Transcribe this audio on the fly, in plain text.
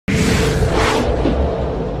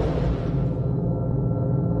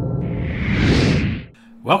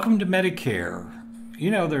Welcome to Medicare. You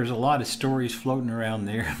know, there's a lot of stories floating around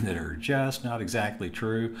there that are just not exactly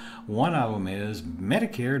true. One of them is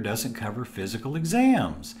Medicare doesn't cover physical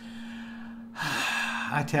exams.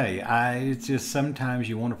 I tell you, it's just sometimes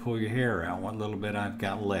you want to pull your hair out what little bit I've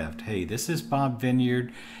got left. Hey, this is Bob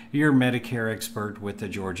Vineyard, your Medicare expert with the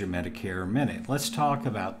Georgia Medicare Minute. Let's talk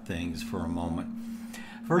about things for a moment.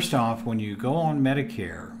 First off, when you go on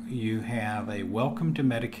Medicare, you have a Welcome to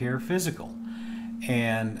Medicare physical.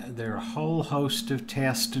 And there are a whole host of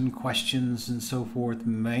tests and questions and so forth,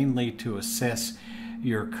 mainly to assess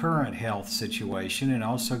your current health situation and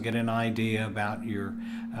also get an idea about your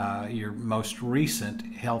most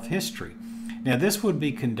recent health history. Now, this would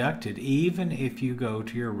be conducted even if you go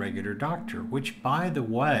to your regular doctor, which, by the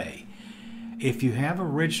way, if you have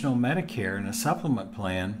original Medicare and a supplement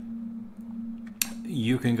plan,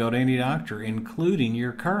 you can go to any doctor, including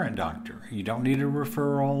your current doctor. You don't need a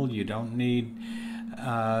referral. You don't need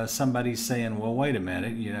somebody saying, well, wait a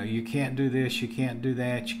minute, you can't do this, you can't do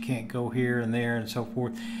that, you can't go here and there and so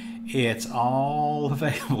forth. It's all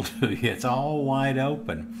available to you. It's all wide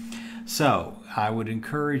open. So I would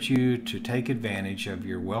encourage you to take advantage of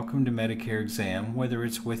your Welcome to Medicare exam, whether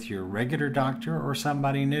it's with your regular doctor or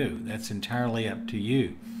somebody new. That's entirely up to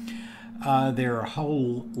you. There are a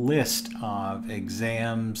whole list of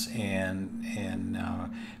exams and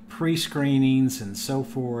pre-screenings and so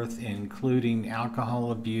forth, including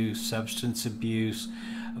alcohol abuse, substance abuse,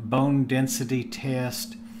 bone density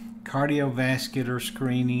test, cardiovascular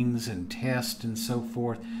screenings and tests and so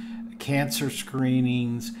forth, cancer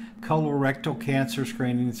screenings, colorectal cancer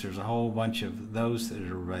screenings. There's a whole bunch of those that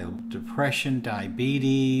are available. Depression,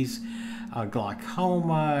 diabetes,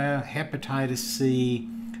 glaucoma, hepatitis C,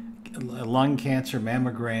 lung cancer,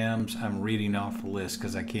 mammograms. I'm reading off the list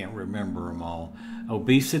because I can't remember them all.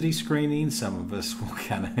 Obesity screening, some of us will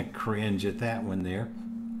kind of cringe at that one there.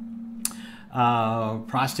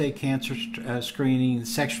 Prostate cancer screening,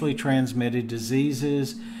 sexually transmitted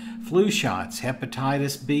diseases, flu shots,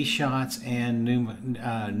 hepatitis B shots, and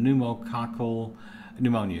pneumococcal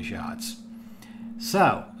pneumonia shots.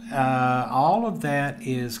 So, all of that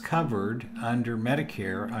is covered under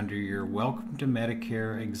Medicare, under your Welcome to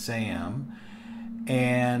Medicare exam,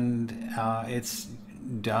 and it's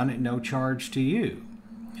done at no charge to you.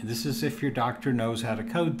 This is if your doctor knows how to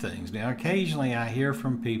code things. Now, occasionally I hear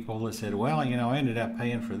from people that said, well, I ended up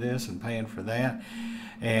paying for this and paying for that,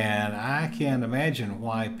 and I can't imagine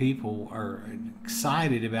why people are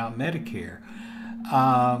excited about Medicare.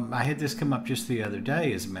 I had this come up just the other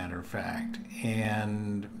day, as a matter of fact,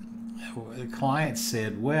 and the client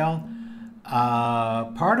said, well,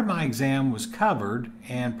 part of my exam was covered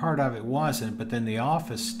and part of it wasn't, but then the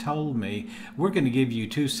office told me we're going to give you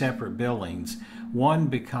two separate billings, one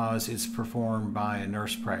because it's performed by a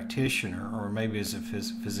nurse practitioner or maybe as a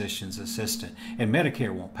physician's assistant, and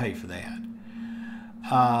Medicare won't pay for that.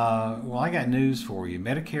 Well, I got news for you.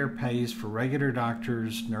 Medicare pays for regular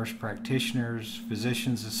doctors, nurse practitioners,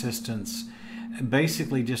 physician's assistants,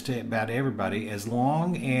 basically just about everybody, as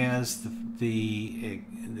long as the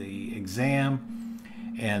exam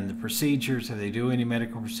and the procedures, if they do any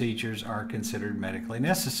medical procedures, are considered medically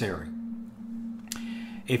necessary.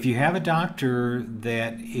 If you have a doctor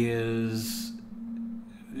that is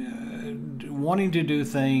wanting to do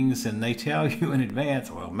things and they tell you in advance,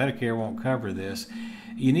 well, Medicare won't cover this,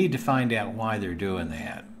 you need to find out why they're doing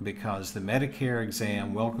that, because the Medicare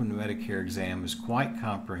exam, Welcome to Medicare exam, is quite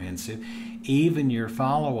comprehensive. Even your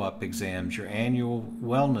follow-up exams, your annual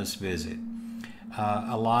wellness visit,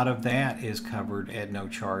 a lot of that is covered at no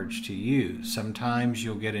charge to you. Sometimes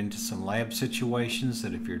you'll get into some lab situations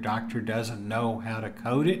that if your doctor doesn't know how to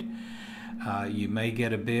code it, you may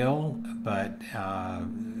get a bill, but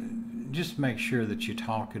just make sure that you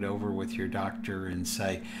talk it over with your doctor and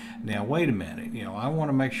say, now wait a minute, I want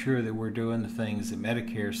to make sure that we're doing the things that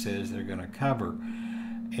Medicare says they're going to cover.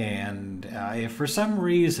 And if for some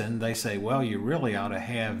reason they say, well, you really ought to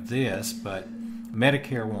have this, but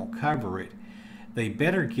Medicare won't cover it, they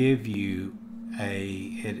better give you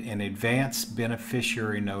an advanced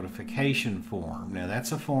beneficiary notification form. Now,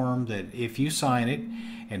 that's a form that if you sign it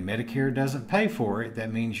and Medicare doesn't pay for it,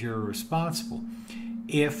 that means you're responsible.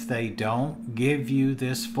 If they don't give you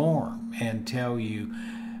this form and tell you,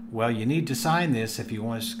 well, you need to sign this if you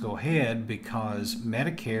want us to go ahead because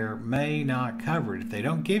Medicare may not cover it. If they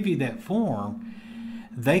don't give you that form,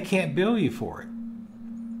 they can't bill you for it.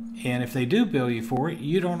 And if they do bill you for it,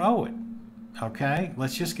 you don't owe it. Okay?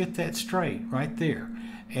 Let's just get that straight right there.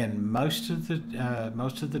 And most of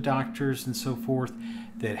the doctors and so forth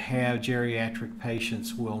that have geriatric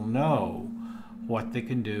patients will know what they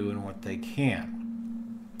can do and what they can't.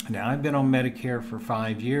 Now, I've been on Medicare for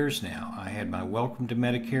 5 years now. I had my Welcome to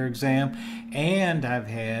Medicare exam, and I've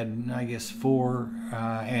had, I guess, 4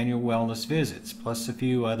 annual wellness visits, plus a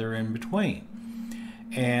few other in between.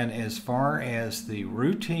 And as far as the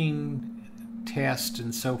routine tests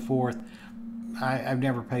and so forth, I've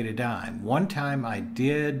never paid a dime. One time I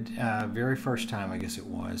did, very first time I guess it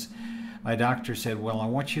was, my doctor said, well, I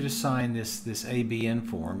want you to sign this ABN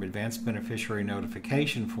form, Advanced Beneficiary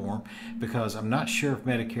Notification form, because I'm not sure if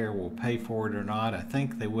Medicare will pay for it or not. I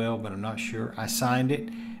think they will, but I'm not sure. I signed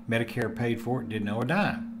it. Medicare paid for it, didn't owe a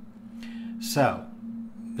dime. So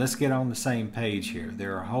let's get on the same page here.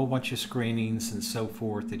 There are a whole bunch of screenings and so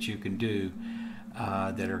forth that you can do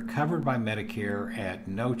that are covered by Medicare at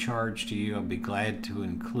no charge to you. I'll be glad to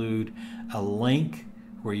include a link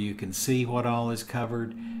where you can see what all is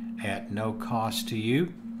covered at no cost to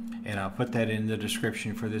you, and I'll put that in the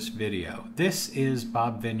description for this video. This is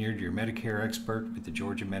Bob Vineyard, your Medicare expert with the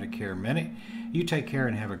Georgia Medicare Minute. You take care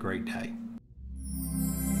and have a great day.